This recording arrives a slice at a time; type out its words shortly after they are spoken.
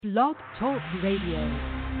Blog Talk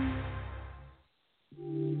Radio.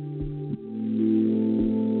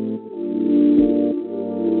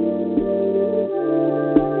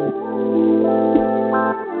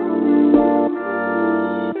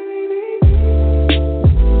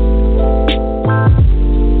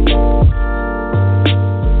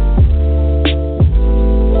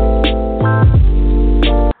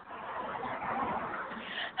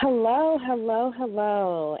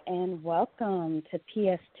 Hello, and welcome to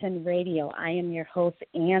PS10 Radio. I am your host,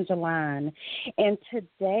 Angeline, and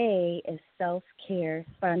today is Self-Care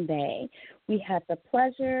Sunday. We have the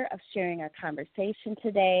pleasure of sharing our conversation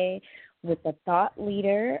today with the thought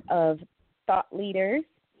leader of thought leaders,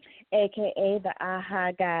 a.k.a. the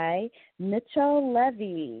AHA guy, Mitchell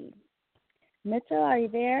Levy. Mitchell, are you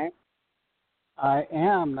there? I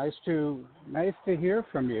am. Nice to hear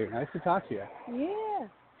from you. Nice to talk to you.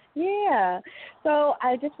 Yeah. So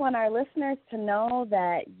I just want our listeners to know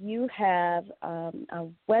that you have a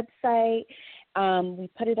website. We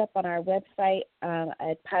put it up on our website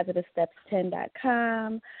at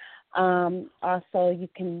positivesteps10.com. Also, you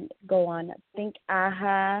can go on Think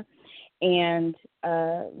AHA and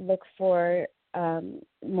look for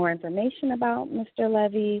more information about Mr.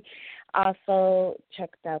 Levy. Also, check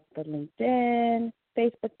out the LinkedIn,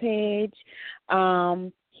 Facebook page.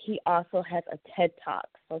 He also has a TED Talk,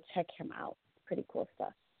 so check him out. Pretty cool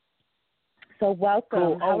stuff. So welcome.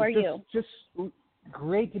 Cool. How are you? Just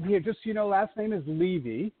great to be here. Just last name is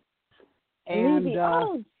Levy. And,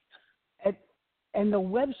 Levy. and the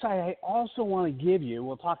website I also want to give you,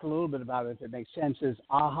 we'll talk a little bit about it if it makes sense, is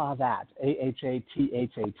ahathat,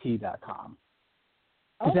 ahathat.com.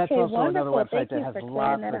 Okay, that's also wonderful. another website Thank that has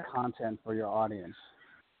lots of content for your audience.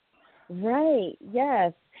 Right.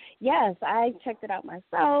 Yes, I checked it out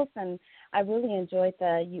myself, and I really enjoyed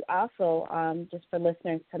you also, just for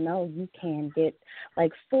listeners to know, you can get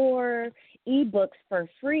like 4 ebooks for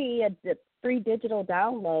free, free digital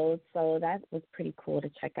downloads, so that was pretty cool to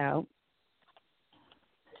check out.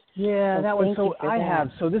 Yeah,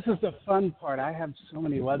 so this is the fun part. I have so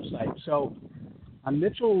many websites. So on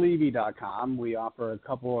MitchellLevy.com, we offer a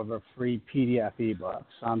couple of free PDF ebooks.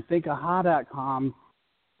 On ThinkAha.com,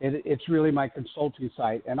 it's really my consulting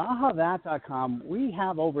site. And ahathat.com, we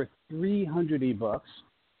have over 300 ebooks,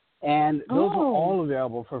 and those are all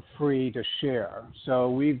available for free to share. So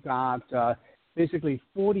we've got basically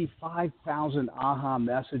 45,000 AHA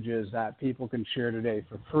messages that people can share today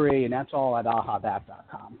for free, and that's all at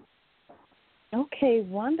ahathat.com. Okay,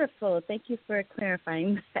 wonderful. Thank you for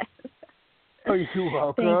clarifying that. Oh, you're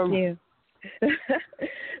welcome. Thank you.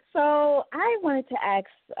 So I wanted to ask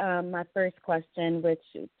my first question, which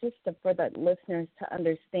just for the listeners to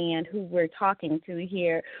understand who we're talking to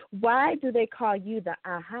here. Why do they call you the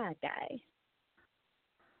AHA guy?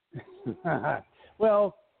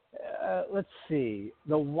 Well, let's see.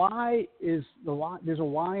 The why is the why. There's a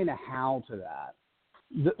why and a how to that.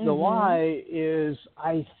 The why is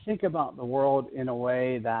I think about the world in a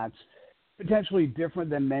way that's potentially different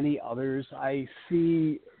than many others. I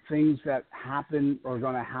see things that happen or are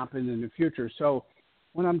going to happen in the future. So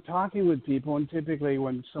when I'm talking with people, and typically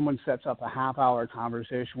when someone sets up a half-hour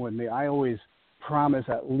conversation with me, I always promise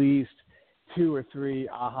at least 2 or 3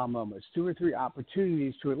 aha moments, 2 or 3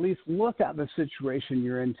 opportunities to at least look at the situation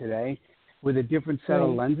you're in today with a different set of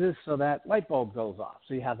lenses so that light bulb goes off,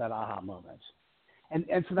 so you have that aha moment. And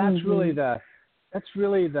so that's really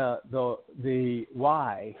the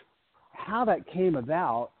why. How that came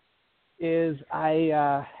about is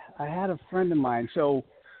I had a friend of mine. So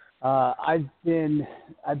I've been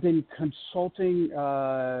consulting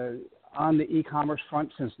on the e-commerce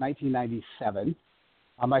front since 1997.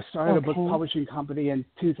 I started a book publishing company in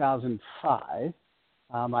 2005.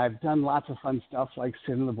 I've done lots of fun stuff like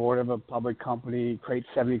sit on the board of a public company, create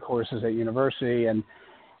 70 courses at university,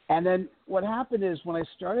 and then what happened is when I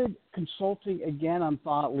started consulting again on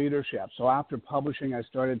thought leadership, so after publishing, I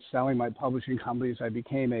started selling my publishing companies. I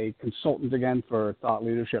became a consultant again for thought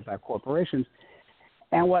leadership at corporations.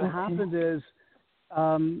 And what happened is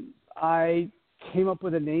I came up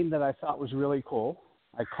with a name that I thought was really cool.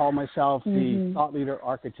 I called myself the Thought Leader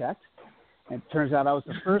Architect. And it turns out I was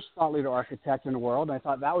the first thought leader architect in the world, and I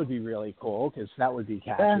thought that would be really cool because that would be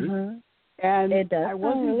catchy. And I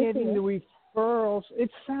wasn't getting the referrals.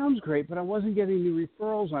 It sounds great, but I wasn't getting the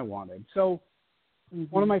referrals I wanted. So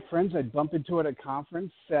one of my friends I'd bumped into at a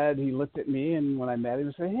conference said, he looked at me, and when I met him,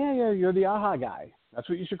 he said, hey, yeah, you're the AHA guy. That's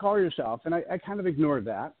what you should call yourself. And I kind of ignored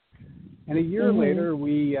that. And a year later,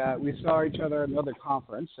 we saw each other at another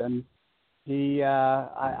conference, and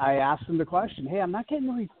I asked him the question, hey, I'm not getting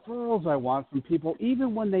the referrals I want from people,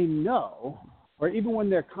 even when they know or even when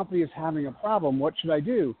their company is having a problem, what should I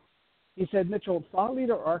do? He said, Mitchell, thought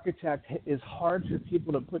leader architect is hard for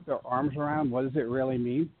people to put their arms around. What does it really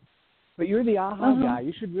mean? But you're the aha guy.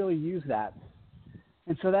 You should really use that.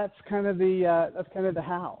 And so that's kind of the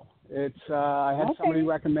how. It's I had somebody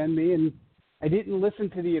recommend me, and I didn't listen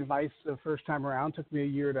to the advice the first time around. It took me a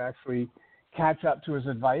year to actually catch up to his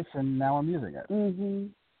advice, and now I'm using it. Mm-hmm.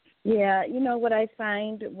 Yeah, you know what I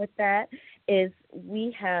find with that is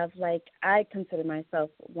we have, like, I consider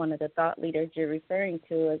myself one of the thought leaders you're referring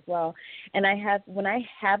to as well. And when I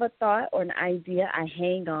have a thought or an idea, I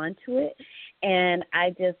hang on to it, and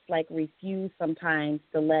I just, like, refuse sometimes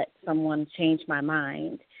to let someone change my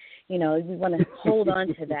mind. You know, you want to hold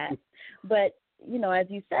on to that. But, you know, as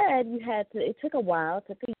you said, it took a while, it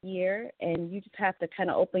took a year, and you just have to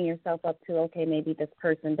kind of open yourself up to, okay, maybe this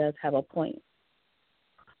person does have a point.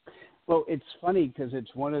 Well, it's funny because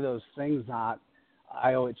it's one of those things that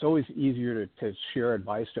it's always easier to share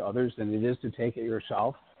advice to others than it is to take it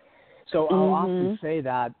yourself. So I'll often say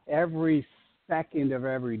that every second of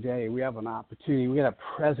every day we have an opportunity, we get a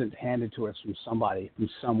present handed to us from somebody, from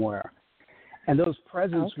somewhere. And those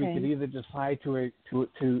presents we could either decide to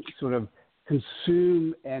sort of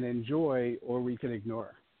consume and enjoy, or we could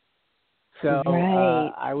ignore. So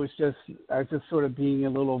I was just sort of being a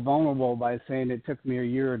little vulnerable by saying it took me a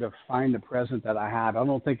year to find the present that I had. I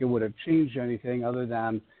don't think it would have changed anything other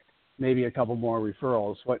than maybe a couple more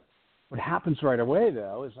referrals. What happens right away,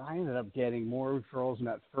 though, is I ended up getting more referrals in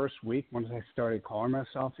that first week once I started calling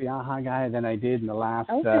myself the aha guy than I did in the last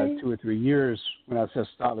 2 or 3 years when I was just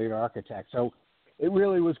thought leader architect. So it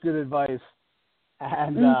really was good advice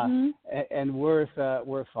and worth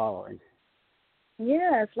following.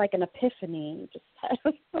 Yeah, it's like an epiphany. You just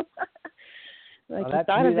have, that's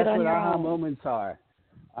what aha moments are.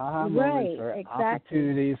 Aha moments are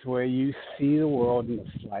opportunities where you see the world in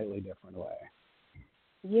a slightly different way.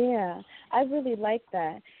 Yeah, I really like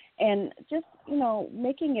that. And just, you know,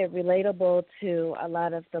 making it relatable to a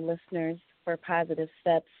lot of the listeners for Positive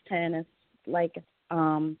Steps 10 is like,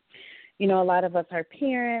 you know, a lot of us are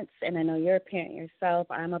parents, and I know you're a parent yourself.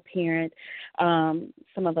 I'm a parent.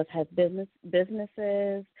 Some of us have businesses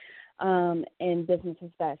and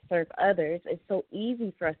businesses that serve others. It's so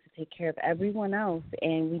easy for us to take care of everyone else,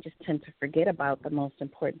 and we just tend to forget about the most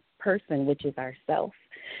important person, which is ourselves.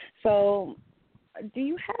 So do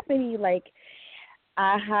you have any, like,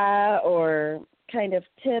 aha or kind of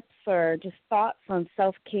tips or just thoughts on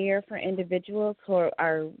self-care for individuals who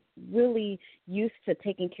are really used to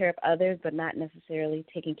taking care of others but not necessarily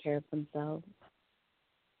taking care of themselves?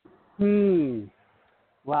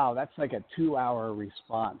 Wow, that's like a 2-hour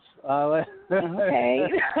response. Okay.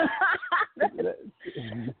 Let's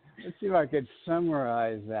see if I could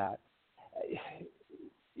summarize that.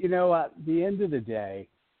 You know, at the end of the day,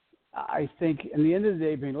 I think, in the end of the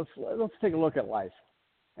day, let's take a look at life.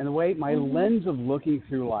 And the way my lens of looking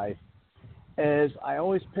through life is, I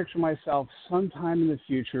always picture myself sometime in the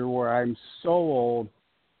future where I'm so old.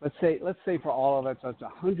 Let's say for all of us, that's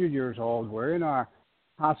 100 years old. We're in our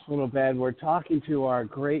hospital bed. We're talking to our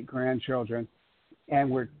great-grandchildren, and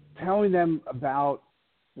we're telling them about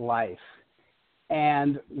life.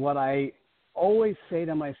 And what I always say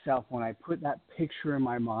to myself when I put that picture in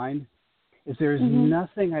my mind is there's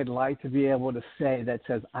nothing I'd like to be able to say that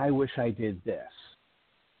says, I wish I did this.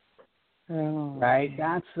 Right?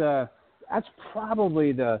 That's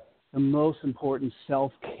probably the most important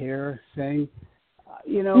self-care thing.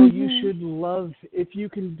 You know, you should love, if you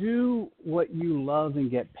can do what you love and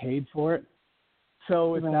get paid for it.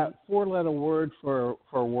 So if that 4-letter word for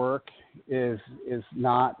work is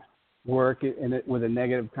not work in it with a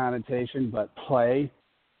negative connotation, but play,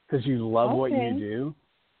 because you love what you do.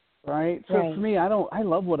 Right? So for me, I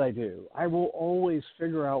love what I do. I will always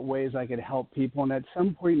figure out ways I could help people. And at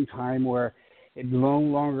some point in time where it no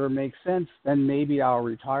longer makes sense, then maybe I'll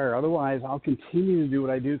retire. Otherwise, I'll continue to do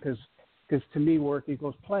what I do because to me, work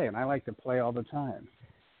equals play. And I like to play all the time.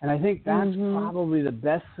 And I think that's probably the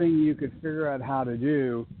best thing you could figure out how to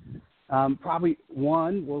do. Probably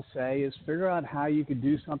one, we'll say, is figure out how you could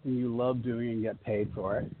do something you love doing and get paid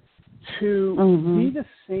for it. 2, be the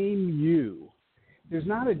same you. There's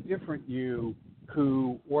not a different you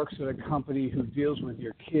who works at a company, who deals with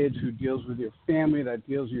your kids, who deals with your family, that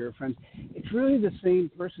deals with your friends. It's really the same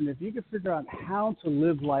person. If you could figure out how to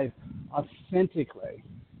live life authentically,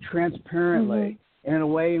 transparently, and in a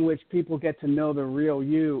way in which people get to know the real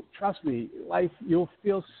you, trust me, life, you'll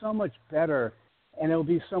feel so much better, and it'll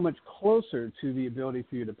be so much closer to the ability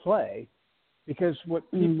for you to play, because what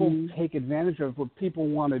people take advantage of, what people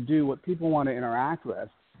want to do, what people want to interact with,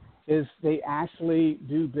 is they actually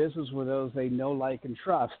do business with those they know, like, and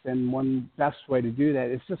trust. And one best way to do that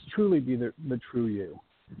is just truly be the true you.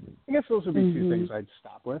 I guess those would be two things I'd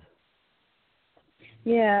stop with.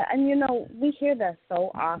 Yeah, and we hear that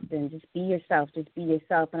so often, just be yourself, just be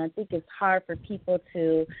yourself. And I think it's hard for people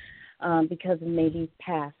to, because of maybe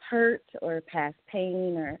past hurt or past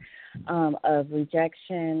pain or of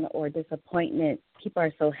rejection or disappointment, people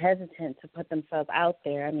are so hesitant to put themselves out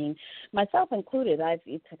there. I mean, myself included,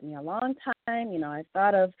 it took me a long time. I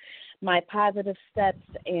thought of my positive steps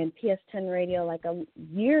in PS10 radio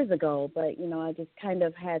years ago, but, I just kind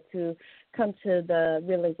of had to come to the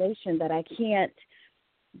realization that I can't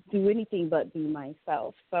do anything but be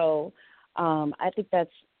myself. So I think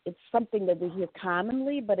it's something that we hear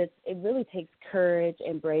commonly, but it really takes courage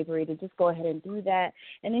and bravery to just go ahead and do that.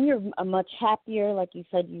 And then you're a much happier, like you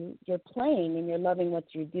said, you're playing and you're loving what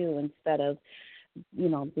you do instead of,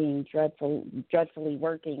 being dreadfully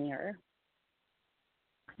working or.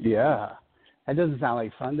 Yeah. That doesn't sound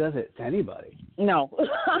like fun, does it, to anybody? No.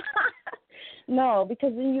 No,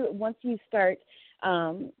 because then once you start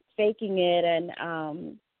faking it and,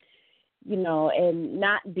 and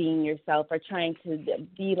not being yourself or trying to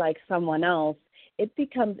be like someone else, it's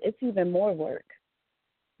even more work.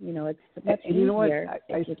 It's much easier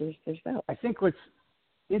if you're just yourself. I think what's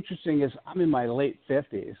interesting is I'm in my late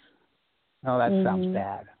 50s. Oh, that sounds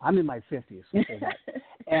bad. I'm in my 50s.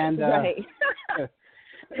 And right.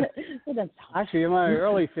 Actually, in my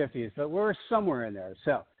early 50s, but we're somewhere in there.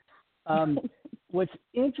 So what's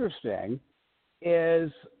interesting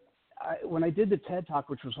is when I did the TED Talk,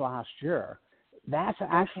 which was last year, that's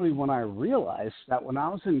actually when I realized that when I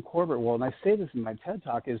was in corporate world, and I say this in my TED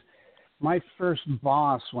Talk, is my first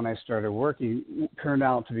boss when I started working turned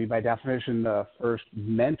out to be, by definition, the first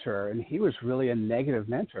mentor, and he was really a negative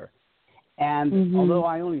mentor. And although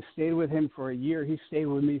I only stayed with him for a year, he stayed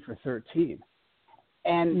with me for 13.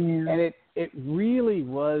 And it really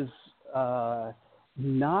was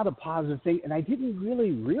not a positive thing, and I didn't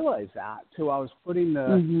really realize that till I was putting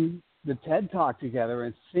the TED Talk together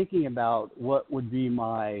and thinking about what would be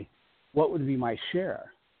my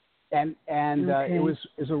share, and it was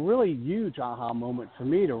a really huge aha moment for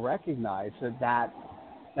me to recognize that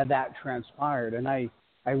transpired, and I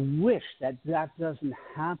wish that doesn't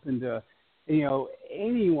happen to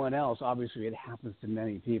anyone else. Obviously, it happens to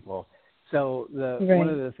many people. So one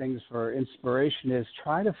of the things for inspiration is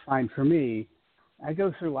try to find, for me, I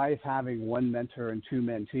go through life having one mentor and two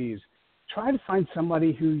mentees. Try to find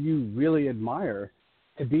somebody who you really admire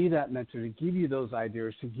to be that mentor, to give you those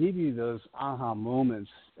ideas, to give you those aha moments.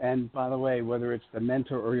 And by the way, whether it's the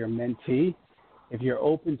mentor or your mentee, if you're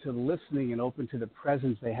open to listening and open to the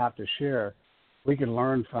presence they have to share, we can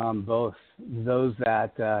learn from both those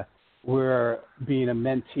that we're being a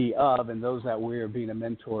mentee of and those that we're being a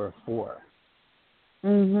mentor for.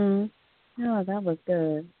 Oh, that was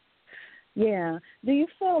good. Yeah. Do you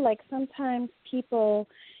feel like sometimes people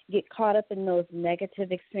get caught up in those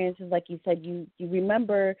negative experiences? Like you said, you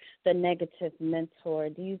remember the negative mentor.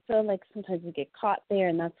 Do you feel like sometimes we get caught there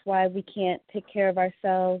and that's why we can't take care of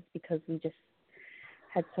ourselves because we just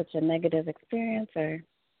had such a negative experience? Or?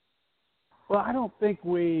 Well, I don't think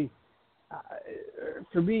for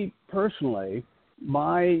me personally,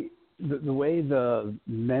 the way the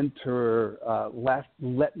mentor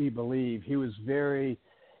let me believe, he was very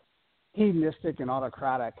hedonistic and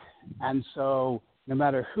autocratic, and so no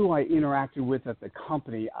matter who I interacted with at the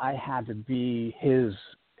company, I had to be his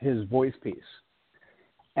voice piece.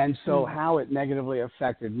 And so how it negatively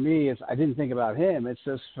affected me is I didn't think about him. It's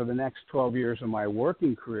just for the next 12 years of my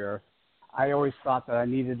working career, I always thought that I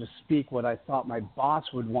needed to speak what I thought my boss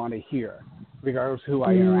would want to hear, regardless of who I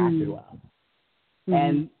interacted with.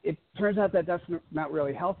 And it turns out that that's not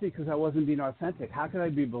really healthy because I wasn't being authentic. How could I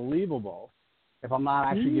be believable if I'm not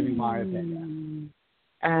actually giving my opinion?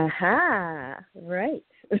 Aha, right.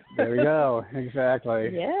 There we go.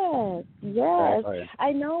 Exactly. Yes. Exactly.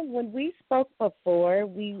 I know when we spoke before,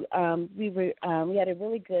 we had a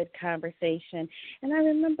really good conversation, and I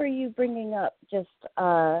remember you bringing up just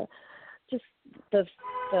the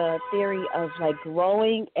theory of like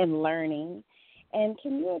growing and learning. And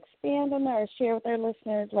can you expand on that or share with our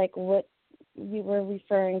listeners like what you were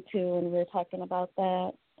referring to when we were talking about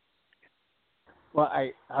that? Well,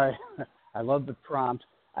 I love the prompt.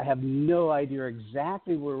 I have no idea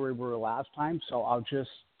exactly where we were last time, so I'll just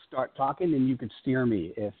start talking, and you could steer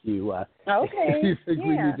me if you if you think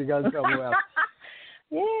we need to go somewhere else.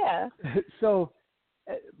 Yeah. So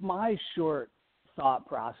my short thought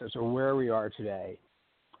process, or where we are today,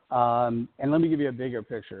 and let me give you a bigger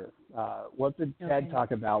picture. What the TED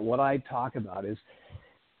talk about, what I talk about is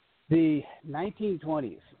the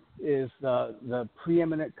 1920s is the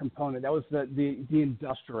preeminent component. That was the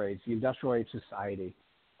industrial age, society.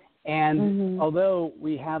 And although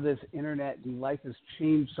we have this internet and life has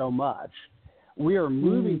changed so much, we are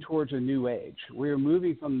moving towards a new age. We are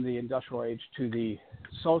moving from the industrial age to the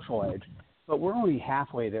social age, but we're only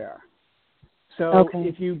halfway there. So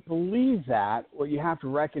if you believe that, what you have to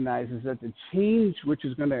recognize is that the change which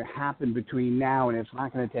is going to happen between now and it's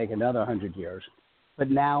not going to take another 100 years, but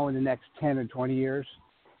now in the next 10 or 20 years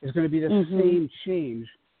is going to be the same change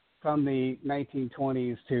from the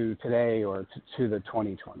 1920s to today or to the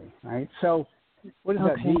 2020, right? So what does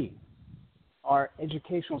that mean? Our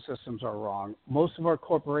educational systems are wrong. Most of our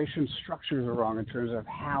corporation structures are wrong in terms of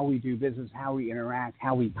how we do business, how we interact,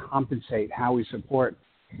 how we compensate, how we support.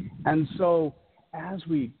 And so as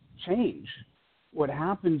we change, what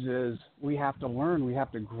happens is we have to learn, we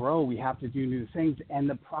have to grow, we have to do new things. And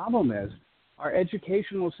the problem is our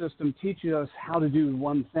educational system teaches us how to do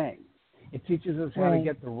one thing. It teaches us how to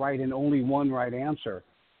get the right and only one right answer.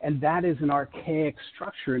 And that is an archaic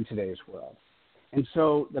structure in today's world. And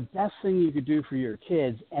so the best thing you could do for your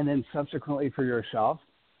kids and then subsequently for yourself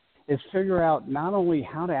is figure out not only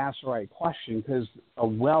how to ask the right question, because a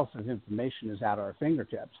wealth of information is at our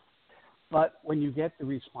fingertips, but when you get the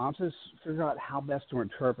responses, figure out how best to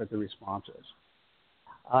interpret the responses.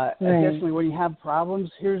 Additionally, when you have problems,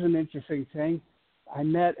 here's an interesting thing. I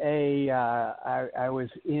met I was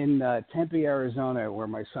in Tempe, Arizona, where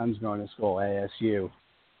my son's going to school, ASU,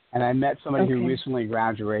 and I met somebody who recently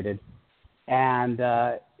graduated. And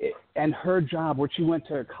her job, what she went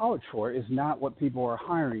to college for, is not what people are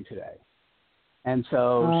hiring today. And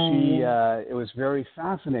so it was very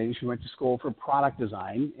fascinating. She went to school for product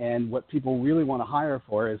design, and what people really want to hire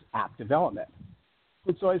for is app development.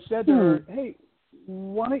 And so I said to her, hey,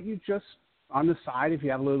 why don't you just, on the side, if you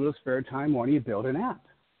have a little bit of spare time, why don't you build an app?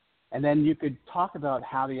 And then you could talk about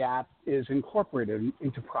how the app is incorporated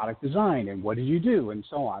into product design and what do you do and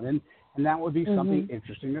so on. And that would be something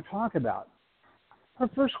interesting to talk about. Her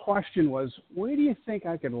first question was, where do you think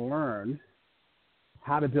I could learn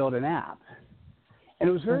how to build an app? And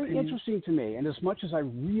it was very interesting to me. And as much as I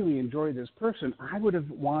really enjoyed this person, I would have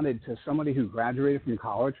wanted to somebody who graduated from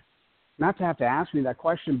college, not to have to ask me that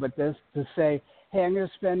question, but to say, hey, I'm going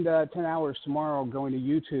to spend 10 hours tomorrow going to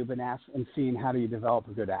YouTube and seeing how do you develop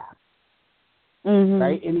a good app.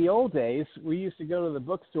 Right? In the old days, we used to go to the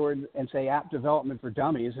bookstore and say app development for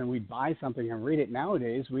dummies, and we'd buy something and read it.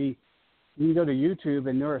 Nowadays, you can go to YouTube,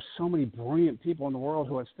 and there are so many brilliant people in the world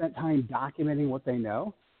who have spent time documenting what they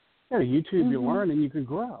know. You know, YouTube, you learn, and you can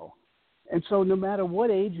grow. And so no matter what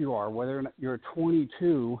age you are, whether you're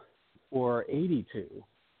 22 or 82,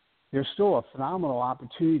 there's still a phenomenal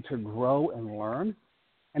opportunity to grow and learn.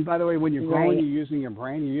 And by the way, when you're growing, you're using your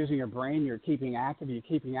brain. You're keeping active. You're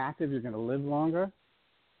keeping active, you're going to live longer.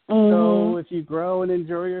 So if you grow and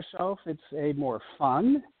enjoy yourself, it's a more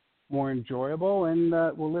fun, more enjoyable, and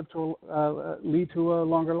will lead to a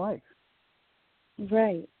longer life.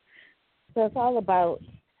 Right. So it's all about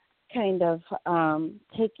kind of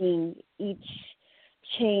taking each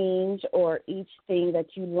change or each thing that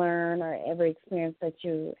you learn or every experience that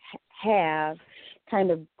you have,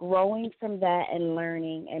 kind of growing from that and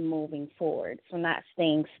learning and moving forward. So not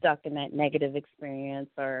staying stuck in that negative experience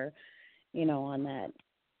or, on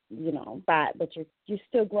that, but you're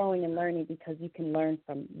still growing and learning because you can learn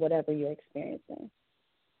from whatever you're experiencing.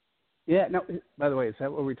 Yeah. No. By the way, is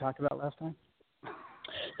that what we talked about last time?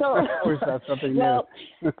 So, or is that something new?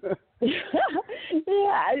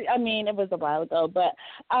 Yeah, I mean, it was a while ago, but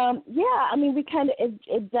we kind of,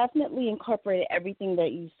 it definitely incorporated everything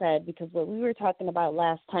that you said, because what we were talking about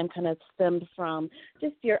last time kind of stemmed from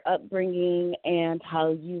just your upbringing and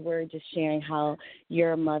how you were just sharing how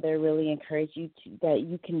your mother really encouraged you that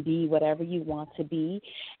you can be whatever you want to be,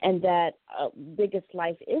 and that biggest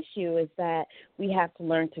life issue is that we have to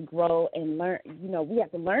learn to grow and learn, we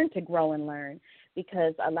have to learn to grow and learn,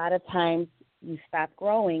 because a lot of times you stop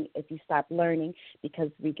growing if you stop learning,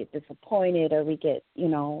 because we get disappointed or we get,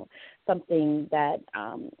 something that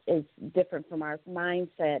is different from our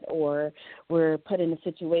mindset, or we're put in a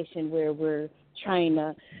situation where we're trying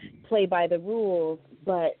to play by the rules,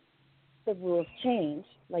 but the rules change.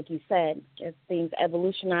 Like you said, as things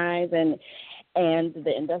evolutionize and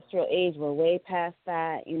the industrial age, we're way past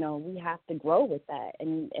that. We have to grow with that.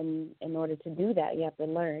 And in order to do that, you have to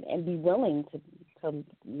learn and be willing to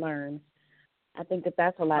learn. I think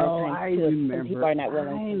that's a lot of times, too. Remember. People are not willing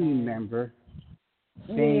to learn. Remember.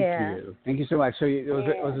 Thank you so much. So it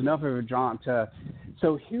was enough of a jaunt.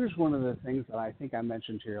 So here's one of the things that I think I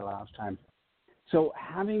mentioned to you last time. So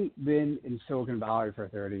having been in Silicon Valley for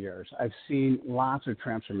 30 years, I've seen lots of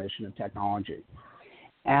transformation of technology.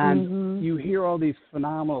 And you hear all these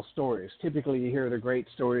phenomenal stories. Typically, you hear the great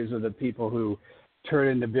stories of the people who turn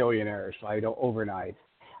into billionaires, right, overnight.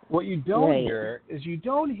 What you don't hear is you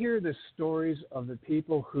don't hear the stories of the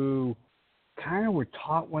people who kind of were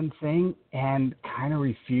taught one thing and kind of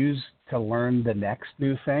refused to learn the next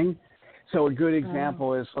new thing. So a good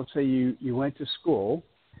example is, let's say you went to school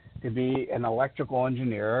to be an electrical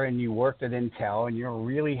engineer and you worked at Intel and you're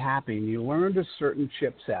really happy and you learned a certain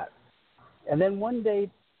chipset. And then one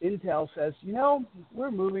day Intel says,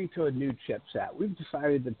 we're moving to a new chipset. We've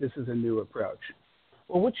decided that this is a new approach.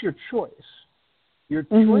 Well, what's your choice? Your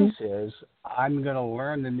choice is, I'm going to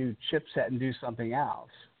learn the new chipset and do something else.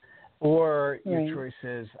 Or your choice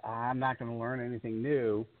is, I'm not going to learn anything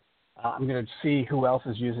new. I'm going to see who else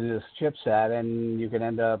is using this chipset, and you can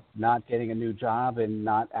end up not getting a new job and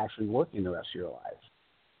not actually working the rest of your life,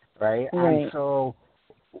 right? And so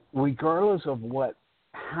regardless of what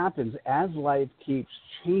happens, as life keeps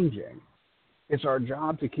changing, it's our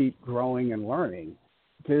job to keep growing and learning,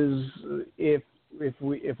 because if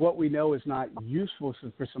what we know is not useful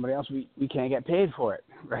for somebody else, we can't get paid for it,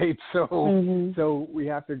 right? So we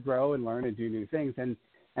have to grow and learn and do new things, and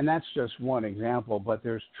that's just one example, but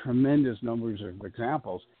there's tremendous numbers of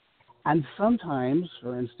examples. And sometimes,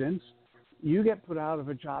 for instance, you get put out of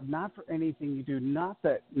a job not for anything you do, not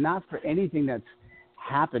for anything that's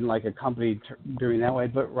happened like a company doing that way,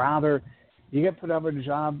 but rather you get put out of a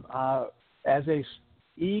job as a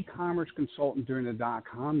e-commerce consultant during the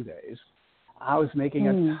dot-com days. I was making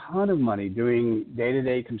a ton of money doing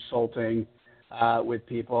day-to-day consulting with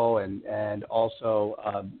people and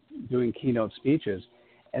also doing keynote speeches.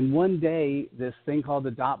 And one day, this thing called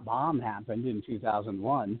the dot bomb happened in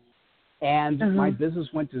 2001, and my business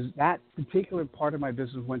that particular part of my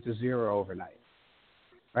business went to zero overnight.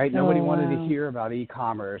 Right? Nobody wanted to hear about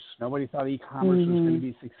e-commerce. Nobody thought e-commerce was going to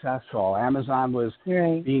be successful. Amazon was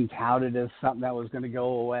being touted as something that was going to go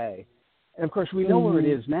away. And of course, we know where it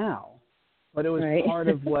is now, but it was part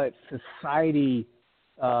of what society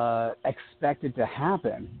expected to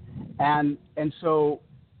happen. And so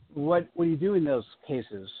what do you do in those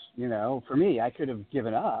cases? For me, I could have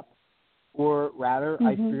given up, or rather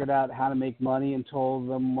I figured out how to make money until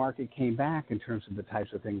the market came back in terms of the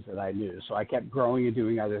types of things that I knew. So I kept growing and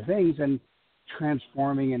doing other things and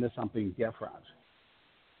transforming into something different.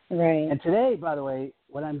 Right. And today, by the way,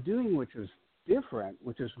 what I'm doing, which is different,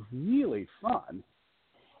 which is really fun,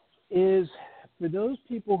 is for those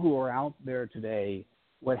people who are out there today,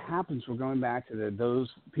 what happens, we're going back to those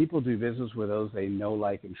people do business with those they know,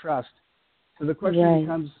 like, and trust. So the question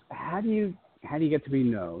becomes, how do you get to be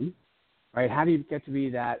known, right? How do you get to be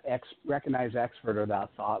that recognized expert or that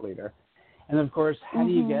thought leader? And, of course, how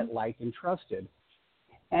do you get liked and trusted?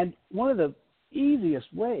 And one of the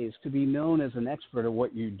easiest ways to be known as an expert at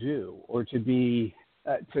what you do, or to be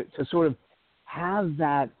to sort of have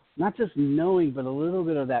that, not just knowing, but a little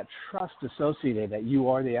bit of that trust associated that you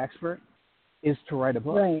are the expert, is to write a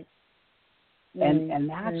book. Right. And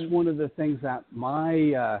that's one of the things that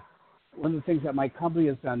my company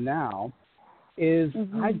has done now is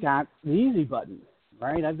I've got the easy button,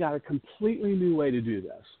 right? I've got a completely new way to do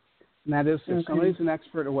this. And that is, if somebody's an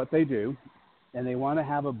expert at what they do and they want to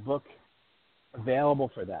have a book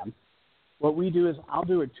available for them, what we do is I'll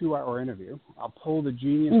do a 2-hour interview. I'll pull the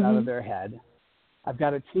genius out of their head. I've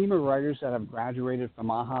got a team of writers that have graduated from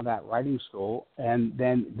That Writing School, and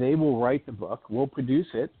then they will write the book. We'll produce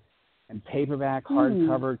it in paperback,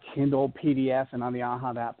 hardcover, Kindle, PDF, and on the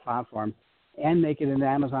That platform, and make it an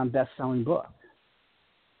Amazon best-selling book.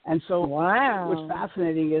 And so what's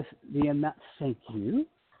fascinating is the amount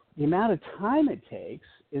of time it takes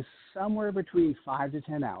is somewhere between 5 to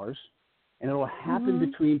 10 hours, and it will happen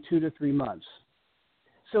between 2 to 3 months.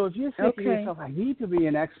 So if you think to yourself, I need to be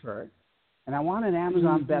an expert, and I want an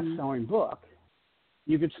Amazon best-selling book,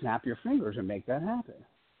 you could snap your fingers and make that happen.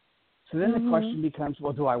 So then the question becomes,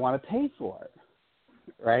 well, do I want to pay for it?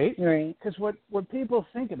 Right? Because what people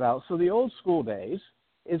think about, so the old school days,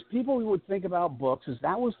 is people would think about books as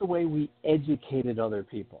that was the way we educated other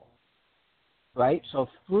people. Right? So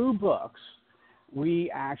through books,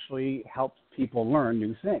 we actually helped people learn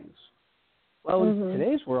new things. Well, in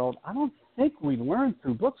today's world, I don't think we learn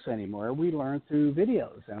through books anymore. We learn through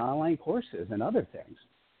videos and online courses and other things.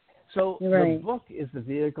 So the book is the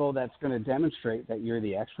vehicle that's going to demonstrate that you're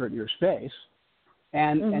the expert in your space.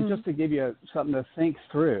 And just to give you something to think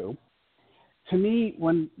through, to me,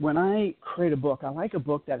 when I create a book, I like a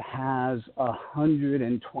book that has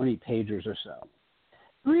 120 pages or so.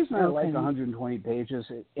 The reason I like 120 pages,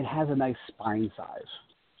 it has a nice spine size,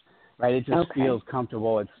 right? It just feels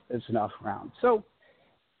comfortable. It's enough round. So,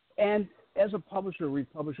 and as a publisher, we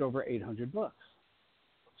publish over 800 books.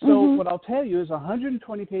 So what I'll tell you is a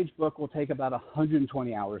 120-page book will take about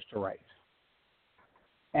 120 hours to write.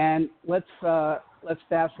 And let's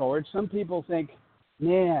fast forward. Some people think,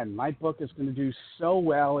 man, my book is going to do so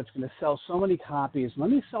well. It's going to sell so many copies. Let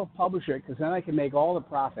me self-publish it because then I can make all the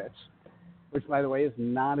profits, which, by the way, is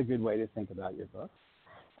not a good way to think about your book.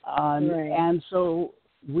 Right. And so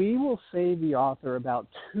we will save the author about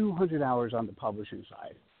 200 hours on the publishing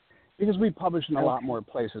side because we publish in a lot more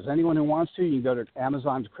places. Anyone who wants to, you can go to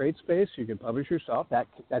Amazon's CreateSpace. You can publish yourself.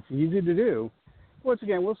 That's easy to do. Once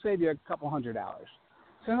again, we'll save you a couple hundred hours.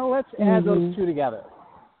 So now let's add those two together.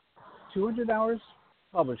 200 hours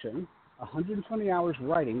publishing, 120 hours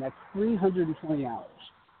writing, that's 320 hours.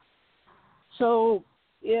 So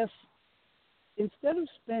if instead of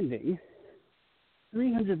spending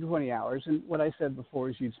 320 hours, and what I said before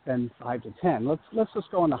is you'd spend 5 to 10, let's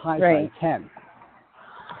just go on the high side, 10.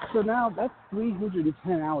 So now that's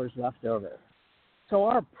 310 hours left over. So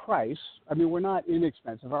our price, I mean, we're not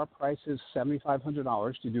inexpensive. Our price is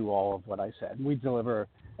 $7,500 to do all of what I said. We deliver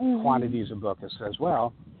quantities of books as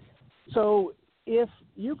well. So if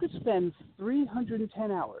you could spend 310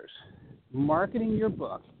 hours marketing your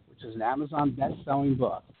book, which is an Amazon best-selling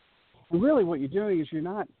book, and really what you're doing is you're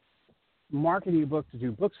not marketing a book to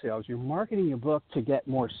do book sales. You're marketing a book to get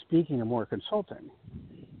more speaking or more consulting.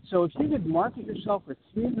 So if you could market yourself for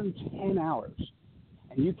 310 hours,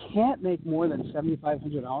 and you can't make more than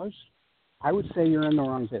 $7,500, I would say you're in the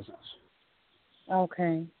wrong business.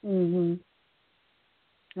 Okay. All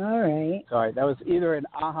right. Sorry, that was either an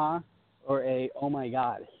aha or a oh my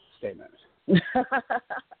God statement.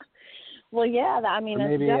 Well, yeah, I mean,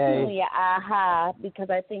 it's definitely an aha because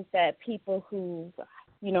I think that people who,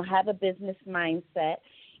 have a business mindset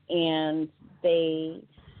and they,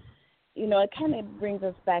 it kind of brings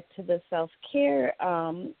us back to the self-care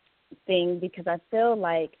thing because I feel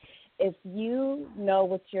like if you know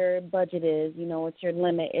what your budget is, you know what your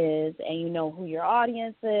limit is, and you know who your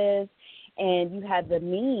audience is, and you have the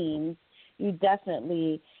means, you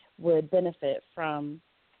definitely would benefit from,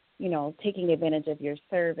 taking advantage of your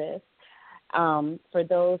service. For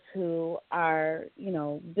those who are,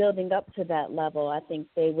 building up to that level, I think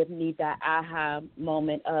they would need that aha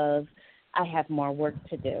moment of, I have more work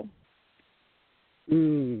to do.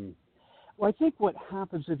 Well, I think what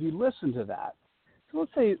happens if you listen to that, so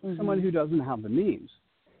let's say someone who doesn't have the means,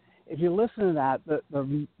 if you listen to that,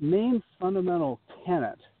 the main fundamental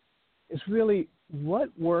tenet is really what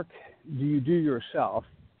work do you do yourself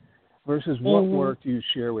versus what work do you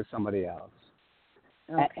share with somebody else.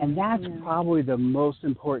 Okay. And that's probably the most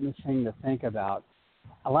important thing to think about.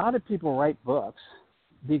 A lot of people write books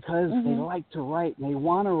because they like to write and they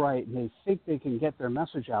want to write and they think they can get their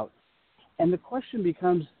message out. And the question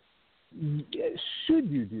becomes, should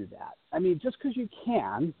you do that? I mean, just because you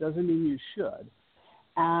can doesn't mean you should.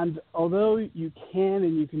 And although you can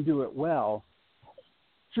and you can do it well,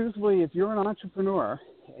 truthfully, if you're an entrepreneur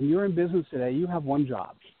and you're in business today, you have one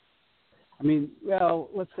job. I mean, well,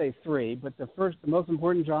 let's say 3, but the most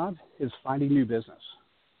important job is finding new business.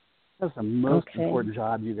 That's the most important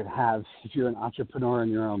job you could have if you're an entrepreneur in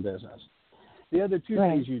your own business. The other 2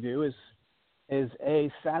 things you do is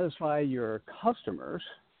A, satisfy your customers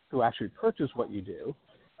who actually purchase what you do.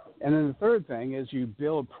 And then the third thing is you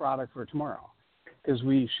build product for tomorrow because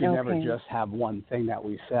we should never just have one thing that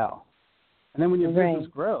we sell. And then when your business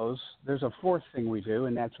grows, there's a 4th thing we do,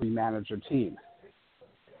 and that's we manage our team.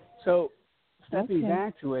 So stepping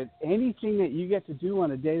back to it, anything that you get to do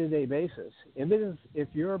on a day-to-day basis, if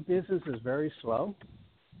your business is very slow,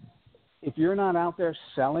 if you're not out there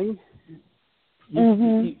selling,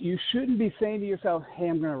 you shouldn't be saying to yourself, hey,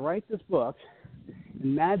 I'm going to write this book,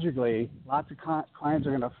 and magically lots of clients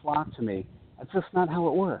are going to flock to me. That's just not how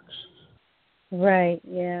it works. Right,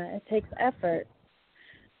 yeah. It takes effort.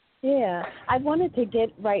 Yeah. I wanted to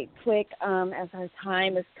get right quick as our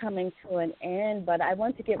time is coming to an end, but I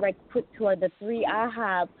want to get right quick to the 3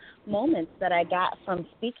 aha moments that I got from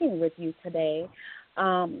speaking with you today.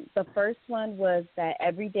 The first one was that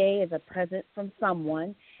every day is a present from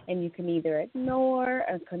someone, and you can either ignore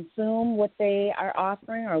or consume what they are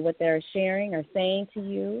offering or what they're sharing or saying to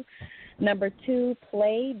you. Number 2,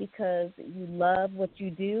 play because you love what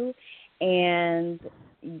you do, and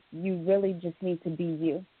you really just need to be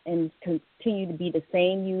you and continue to be the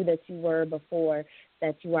same you that you were before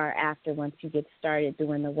that you are after once you get started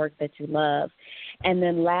doing the work that you love. And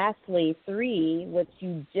then lastly, 3, which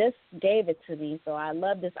you just gave it to me, so I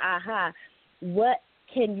love this aha, what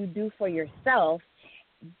can you do for yourself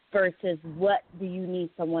versus what do you need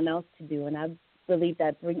someone else to do? And I believe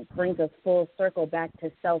that brings us full circle back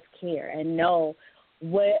to self-care and know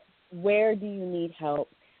where do you need help,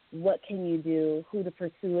 what can you do, who to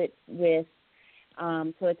pursue it with.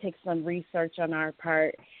 So it takes some research on our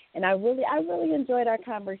part. And I really enjoyed our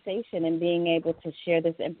conversation and being able to share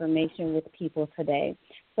this information with people today.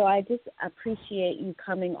 So I just appreciate you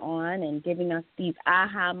coming on and giving us these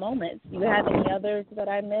aha moments. Do you have any others that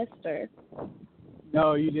I missed? Or?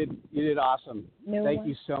 No, you did awesome. Thank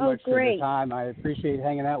you so much for the time. I appreciate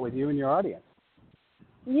hanging out with you and your audience.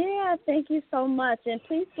 Yeah, thank you so much. And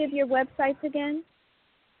please give your websites again.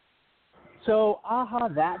 So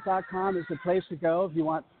ahathat.com is the place to go. If you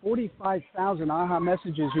want 45,000 AHA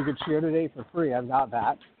messages you could share today for free, I've got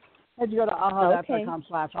that. And you go to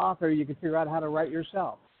ahathat.com/author, you can figure out how to write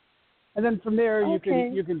yourself. And then from there, you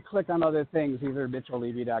can click on other things, either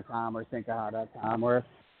mitchelllevy.com or thinkaha.com, or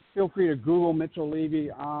feel free to Google Mitchell Levy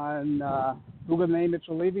on Google the name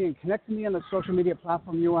Mitchell Levy and connect to me on the social media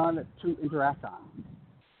platform you want to interact on.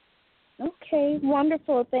 Okay,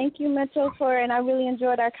 wonderful. Thank you, Mitchell, and I really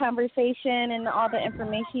enjoyed our conversation and all the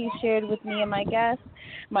information you shared with me and my guests,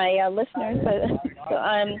 my listeners. So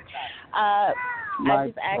I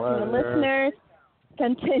just ask the listeners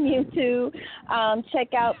continue to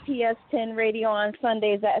check out PS10 Radio on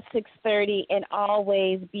Sundays at 6:30, and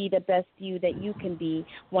always be the best you that you can be,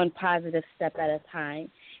 one positive step at a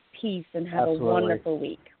time. Peace, and have a wonderful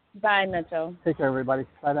week. Bye, Mitchell. Take care, everybody.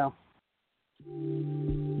 Bye now.